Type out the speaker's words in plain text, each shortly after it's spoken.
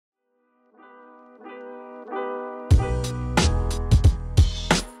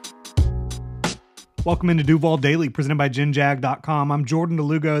Welcome into Duval Daily, presented by GenJag.com. I'm Jordan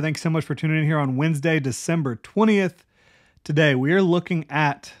DeLugo. Thanks so much for tuning in here on Wednesday, December 20th. Today, we are looking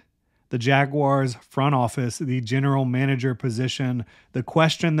at the Jaguars front office, the general manager position. The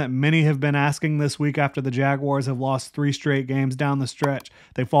question that many have been asking this week after the Jaguars have lost 3 straight games down the stretch.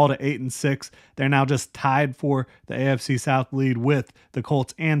 They fall to 8-6. They're now just tied for the AFC South lead with the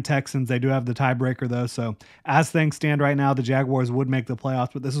Colts and Texans. They do have the tiebreaker, though. So as things stand right now, the Jaguars would make the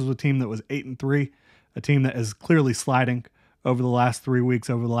playoffs, but this is a team that was 8-3. A team that is clearly sliding over the last 3 weeks,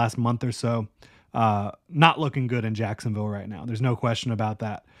 over the last month or so. Not looking good in Jacksonville right now. There's no question about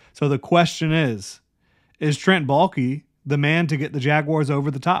that. So the question is Trent Baalke the man to get the Jaguars over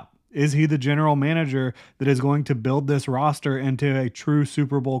the top? Is he the general manager that is going to build this roster into a true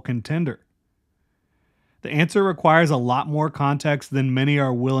Super Bowl contender? The answer requires a lot more context than many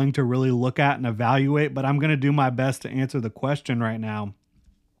are willing to really look at and evaluate, but I'm going to do my best to answer the question right now.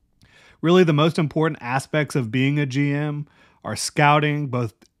 Really, the most important aspects of being a GM are scouting,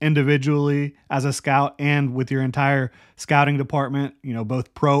 both individually as a scout and with your entire scouting department,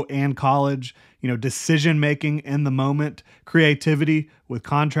 both pro and college, decision-making in the moment, creativity with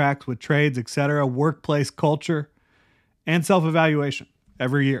contracts, with trades, etc., workplace culture, and self-evaluation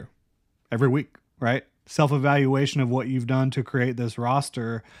every year, every week, right? Self-evaluation of what you've done to create this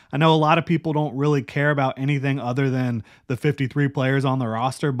roster. I know a lot of people don't really care about anything other than the 53 players on the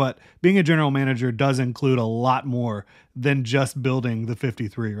roster, but being a general manager does include a lot more than just building the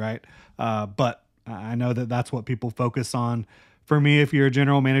 53, right? But I know that that's what people focus on. For me, if you're a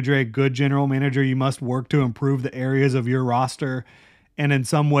general manager, a good general manager, you must work to improve the areas of your roster. And in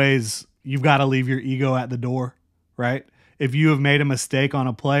some ways, you've got to leave your ego at the door, right? If you have made a mistake on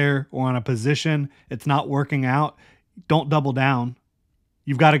a player or on a position, it's not working out, don't double down.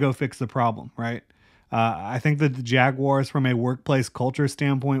 You've got to go fix the problem, right? I think that the Jaguars, from a workplace culture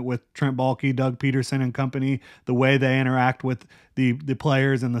standpoint with Trent Baalke, Doug Peterson and company, the way they interact with the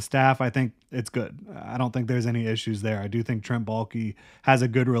players and the staff, I think it's good. I don't think there's any issues there. I do think Trent Baalke has a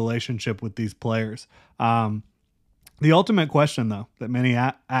good relationship with these players. The ultimate question, though, that many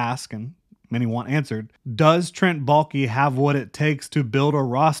ask and many want answered, does Trent Baalke have what it takes to build a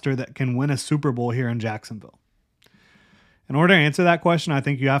roster that can win a Super Bowl here in Jacksonville? In order to answer that question, I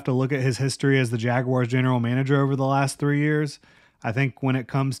think you have to look at his history as the Jaguars general manager over the last 3 years. I think when it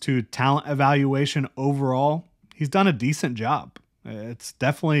comes to talent evaluation overall, he's done a decent job. It's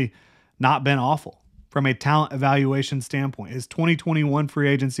definitely not been awful from a talent evaluation standpoint. His 2021 free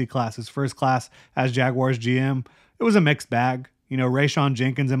agency class, his first class as Jaguars GM, it was a mixed bag. Rayshon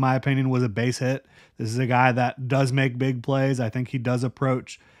Jenkins, in my opinion, was a base hit. This is a guy that does make big plays. I think he does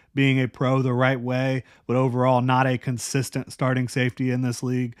approach being a pro the right way, but overall not a consistent starting safety in this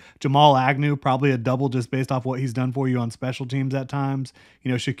league. Jamal Agnew, probably a double just based off what he's done for you on special teams at times.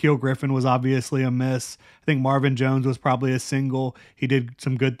 Shaquille Griffin was obviously a miss. I think Marvin Jones was probably a single. He did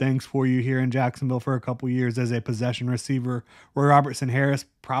some good things for you here in Jacksonville for a couple years as a possession receiver. Roy Robertson-Harris,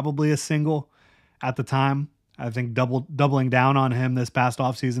 probably a single at the time. I think doubling down on him this past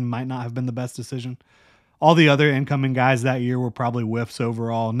offseason might not have been the best decision. All the other incoming guys that year were probably whiffs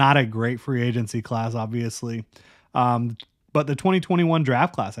overall. Not a great free agency class, obviously. But the 2021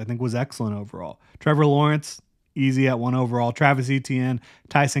 draft class, I think, was excellent overall. Trevor Lawrence, easy at 1 overall. Travis Etienne,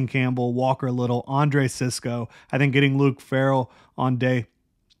 Tyson Campbell, Walker Little, Andre Sisco. I think getting Luke Farrell on day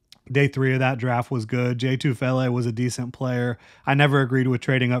 3 of that draft was good. Jay Tufele was a decent player. I never agreed with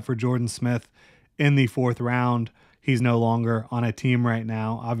trading up for Jordan Smith in the 4th round. He's no longer on a team right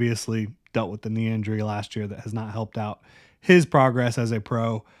now. Obviously dealt with the knee injury last year that has not helped out his progress as a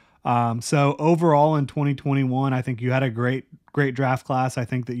pro. So overall in 2021, I think you had a great draft class. I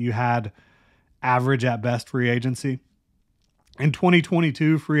think that you had average at best free agency. In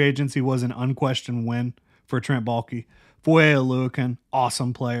 2022, free agency was an unquestioned win for Trent Baalke. Foye Oluokun,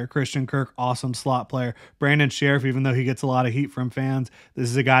 awesome player. Christian Kirk, awesome slot player. Brandon Sheriff, even though he gets a lot of heat from fans, this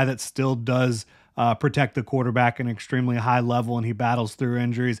is a guy that still does protect the quarterback at an extremely high level, and he battles through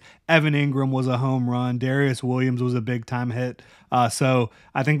injuries. Evan Ingram was a home run. Darius Williams was a big-time hit. So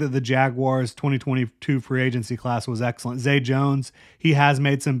I think that the Jaguars' 2022 free agency class was excellent. Zay Jones, he has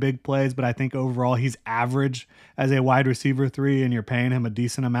made some big plays, but I think overall he's average as a wide receiver 3, and you're paying him a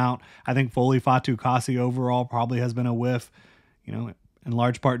decent amount. I think Foley Fatukasi overall probably has been a whiff, in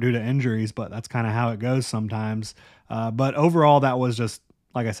large part due to injuries, but that's kind of how it goes sometimes. But overall, that was just,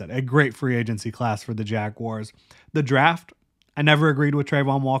 like I said, a great free agency class for the Jaguars. The draft, I never agreed with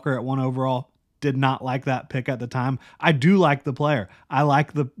Trayvon Walker at 1 overall. Did not like that pick at the time. I do like the player. I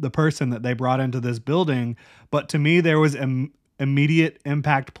like the person that they brought into this building. But to me, there was immediate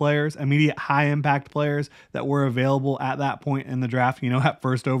impact players, immediate high impact players that were available at that point in the draft, at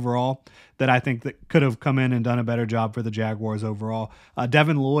first overall, that I think that could have come in and done a better job for the Jaguars overall.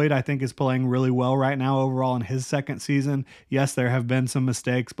 Devin Lloyd, I think, is playing really well right now overall in his second season. Yes, there have been some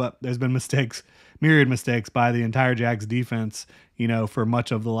mistakes, but there's been myriad mistakes by the entire Jags defense, for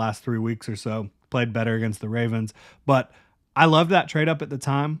much of the last 3 weeks or so. Played better against the Ravens. But I loved that trade up at the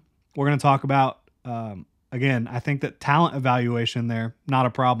time. We're going to talk about, again, I think that talent evaluation there, not a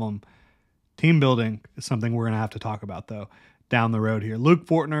problem. Team building is something we're going to have to talk about, though, down the road here. Luke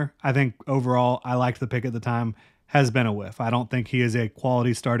Fortner, I think overall, I liked the pick at the time, has been a whiff. I don't think he is a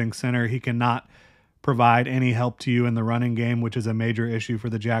quality starting center. He cannot provide any help to you in the running game, which is a major issue for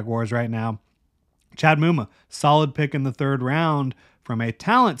the Jaguars right now. Chad Muma, solid pick in the 3rd round from a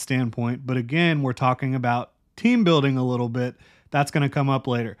talent standpoint, but again, we're talking about team building a little bit. That's going to come up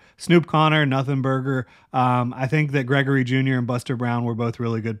later. Snoop Connor, nothing burger. I think that Gregory Jr. and Buster Brown were both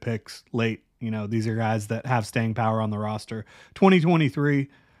really good picks late. These are guys that have staying power on the roster. 2023,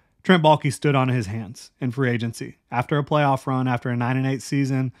 Trent Baalke stood on his hands in free agency. After a playoff run, after a 9-8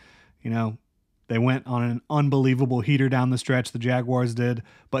 season, they went on an unbelievable heater down the stretch, the Jaguars did,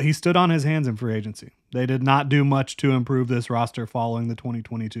 but he stood on his hands in free agency. They did not do much to improve this roster following the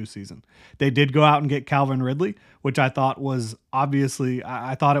 2022 season. They did go out and get Calvin Ridley, which I thought was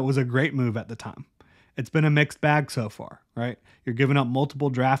I thought it was a great move at the time. It's been a mixed bag so far, right? You're giving up multiple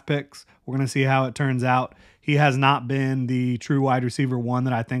draft picks. We're going to see how it turns out. He has not been the true wide receiver one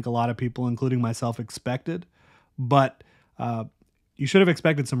that I think a lot of people, including myself, expected, but you should have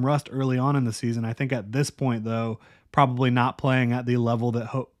expected some rust early on in the season. I think at this point, though, probably not playing at the level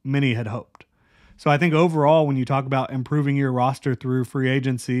that many had hoped. So I think overall, when you talk about improving your roster through free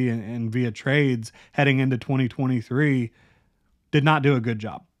agency and via trades heading into 2023, did not do a good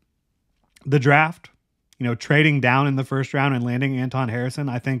job. The draft, trading down in the 1st round and landing Anton Harrison,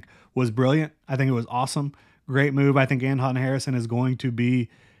 I think was brilliant. I think it was awesome. Great move. I think Anton Harrison is going to be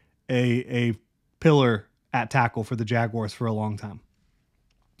a pillar at tackle for the Jaguars for a long time.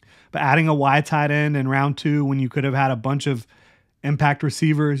 But adding a wide tight end in round 2 when you could have had a bunch of impact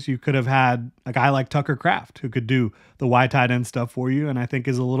receivers, you could have had a guy like Tucker Kraft who could do the wide tight end stuff for you, and I think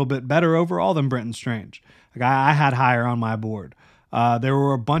is a little bit better overall than Brenton Strange, a guy I had higher on my board. There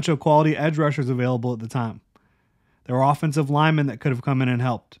were a bunch of quality edge rushers available at the time. There were offensive linemen that could have come in and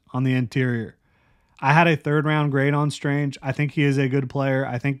helped on the interior. I had a 3rd round grade on Strange. I think he is a good player.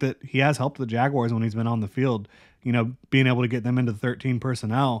 I think that he has helped the Jaguars when he's been on the field, being able to get them into 13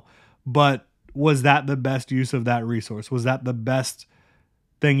 personnel. But was that the best use of that resource? Was that the best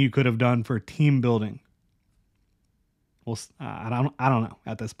thing you could have done for team building? Well, I don't know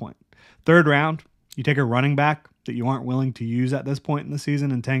at this point. 3rd round, you take a running back that you aren't willing to use at this point in the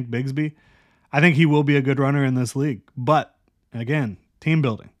season and Tank Bigsby. I think he will be a good runner in this league. But again, team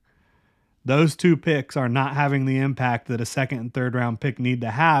building. Those 2 picks are not having the impact that a 2nd and 3rd round pick need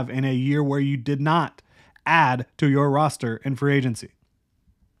to have in a year where you did not add to your roster in free agency.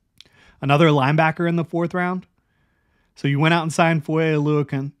 Another linebacker in the 4th round. So you went out and signed Foye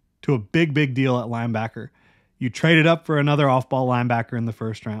Oluokun to a big deal at linebacker. You traded up for another off-ball linebacker in the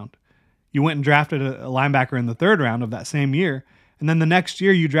 1st round. You went and drafted a linebacker in the 3rd round of that same year. And then the next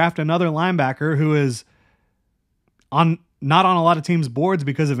year you draft another linebacker who is not on a lot of teams' boards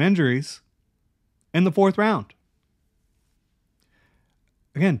because of injuries in the 4th round.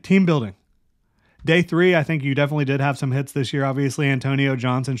 Again, team building. Day 3, I think you definitely did have some hits this year. Obviously, Antonio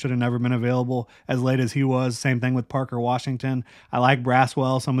Johnson should have never been available as late as he was. Same thing with Parker Washington. I like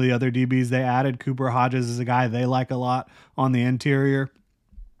Braswell. Some of the other DBs they added. Cooper Hodges is a guy they like a lot on the interior.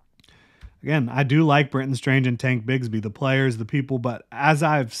 Again, I do like Brenton Strange and Tank Bigsby, the players, the people, but as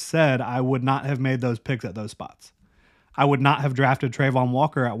I've said, I would not have made those picks at those spots. I would not have drafted Trayvon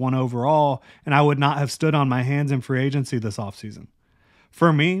Walker at 1 overall, and I would not have stood on my hands in free agency this offseason.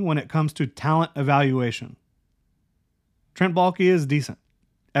 For me, when it comes to talent evaluation, Trent Baalke is decent.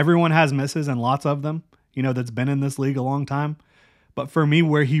 Everyone has misses and lots of them, that's been in this league a long time. But for me,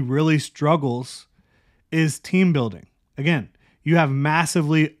 where he really struggles is team building. Again, you have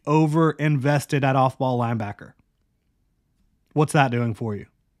massively over-invested at off-ball linebacker. What's that doing for you?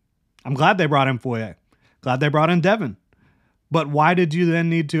 I'm glad they brought in Foye. Glad they brought in Devin. But why did you then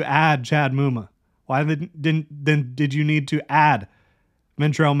need to add Chad Muma? Why did you need to add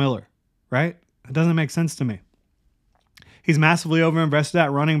Ventrell Miller, right? It doesn't make sense to me. He's massively overinvested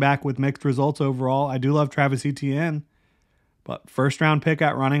at running back with mixed results overall. I do love Travis Etienne, but 1st round pick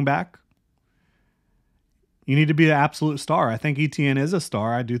at running back, you need to be an absolute star. I think Etienne is a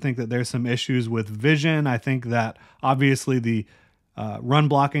star. I do think that there's some issues with vision. I think that obviously the run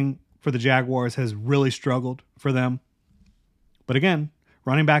blocking for the Jaguars has really struggled for them. But again,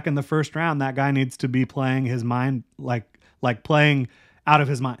 running back in the first round, that guy needs to be playing his mind like playing out of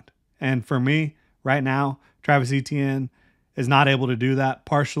his mind. And for me, right now, Travis Etienne is not able to do that,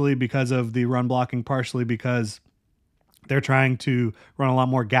 partially because of the run blocking, partially because they're trying to run a lot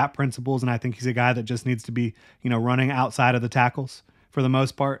more gap principles. And I think he's a guy that just needs to be, running outside of the tackles for the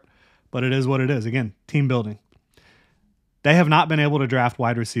most part. But it is what it is. Again, team building. They have not been able to draft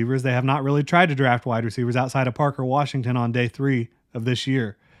wide receivers. They have not really tried to draft wide receivers outside of Parker Washington on day 3 of this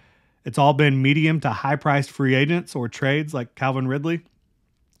year. It's all been medium to high-priced free agents or trades like Calvin Ridley.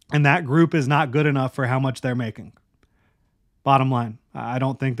 And that group is not good enough for how much they're making. Bottom line, I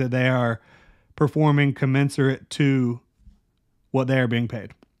don't think that they are performing commensurate to what they are being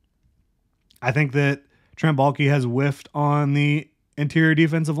paid. I think that Trent Baalke has whiffed on the interior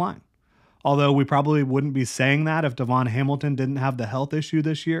defensive line. Although we probably wouldn't be saying that if Devon Hamilton didn't have the health issue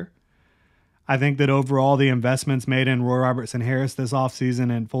this year. I think that overall the investments made in Roy Robertson-Harris this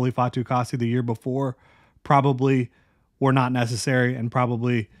offseason and Foley Fatukasi the year before probably were not necessary, and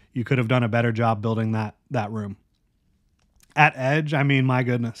probably you could have done a better job building that room. At edge, I mean, my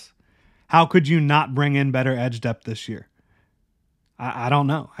goodness. How could you not bring in better edge depth this year? I don't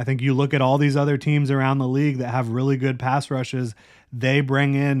know. I think you look at all these other teams around the league that have really good pass rushes, they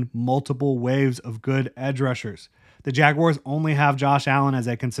bring in multiple waves of good edge rushers. The Jaguars only have Josh Allen as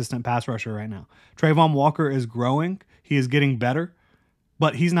a consistent pass rusher right now. Trayvon Walker is growing. He is getting better,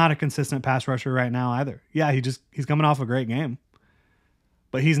 but he's not a consistent pass rusher right now either. Yeah, he's coming off a great game,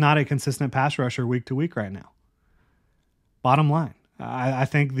 but he's not a consistent pass rusher week to week right now. Bottom line, I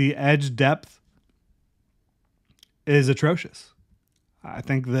think the edge depth is atrocious. I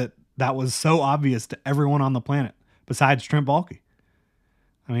think that was so obvious to everyone on the planet besides Trent Baalke.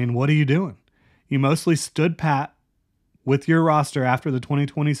 I mean, what are you doing? You mostly stood pat with your roster after the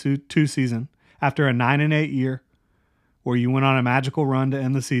 2022 season, after a 9-8 year where you went on a magical run to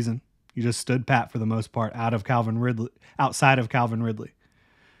end the season. You just stood pat for the most part outside of Calvin Ridley.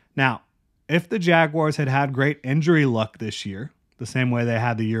 Now, if the Jaguars had had great injury luck this year, the same way they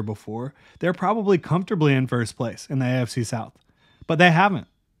had the year before, they're probably comfortably in first place in the AFC South. But they haven't.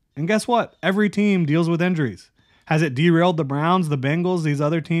 And guess what? Every team deals with injuries. Has it derailed the Browns, the Bengals, these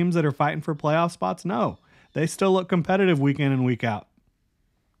other teams that are fighting for playoff spots? No. They still look competitive week in and week out,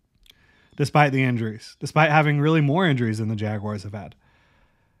 despite the injuries, despite having really more injuries than the Jaguars have had.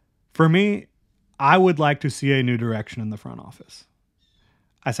 For me, I would like to see a new direction in the front office.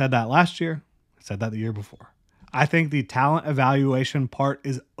 I said that last year. I said that the year before. I think the talent evaluation part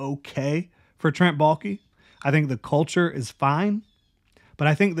is okay for Trent Baalke. I think the culture is fine, but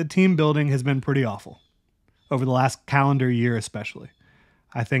I think the team building has been pretty awful over the last calendar year especially.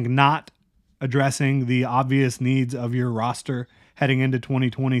 I think not addressing the obvious needs of your roster heading into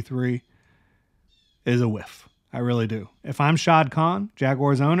 2023 is a whiff. I really do. If I'm Shad Khan,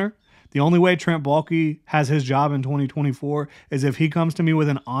 Jaguars owner, the only way Trent Baalke has his job in 2024 is if he comes to me with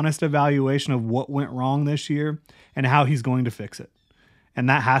an honest evaluation of what went wrong this year and how he's going to fix it. And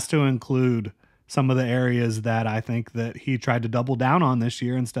that has to include some of the areas that I think that he tried to double down on this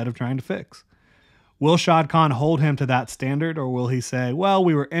year instead of trying to fix. Will Shad Khan hold him to that standard, or will he say, well,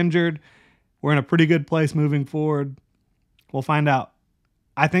 we were injured, we're in a pretty good place moving forward? We'll find out.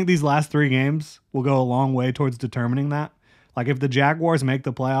 I think these last 3 games will go a long way towards determining that. Like, if the Jaguars make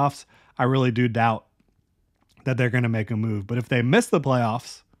the playoffs, I really do doubt that they're going to make a move. But if they miss the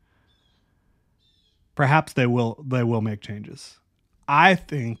playoffs, perhaps they will make changes. I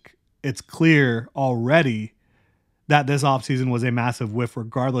think it's clear already that this offseason was a massive whiff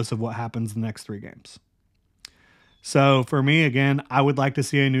regardless of what happens the next 3 games. So for me, again, I would like to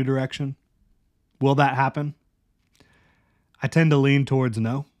see a new direction. Will that happen? I tend to lean towards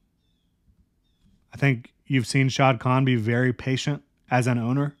no. I think you've seen Shad Khan be very patient as an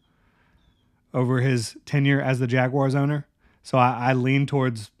owner over his tenure as the Jaguars owner. So I lean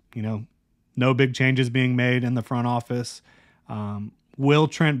towards, no big changes being made in the front office. Will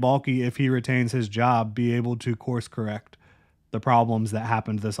Trent Baalke, if he retains his job, be able to course correct the problems that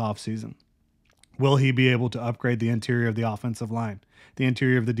happened this offseason? Will he be able to upgrade the interior of the offensive line, the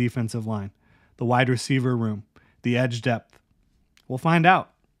interior of the defensive line, the wide receiver room, the edge depth? We'll find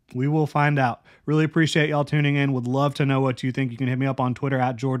out. We will find out. Really appreciate y'all tuning in. Would love to know what you think. You can hit me up on Twitter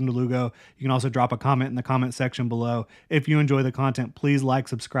at Jordan DeLugo. You can also drop a comment in the comment section below. If you enjoy the content, please like,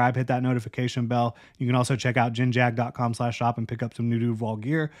 subscribe, hit that notification bell. You can also check out ginjag.com/shop and pick up some new Duval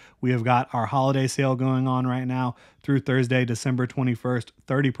gear. We have got our holiday sale going on right now through Thursday, December 21st,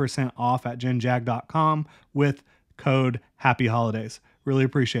 30% off at ginjag.com with code Happy Holidays. Really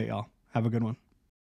appreciate y'all. Have a good one.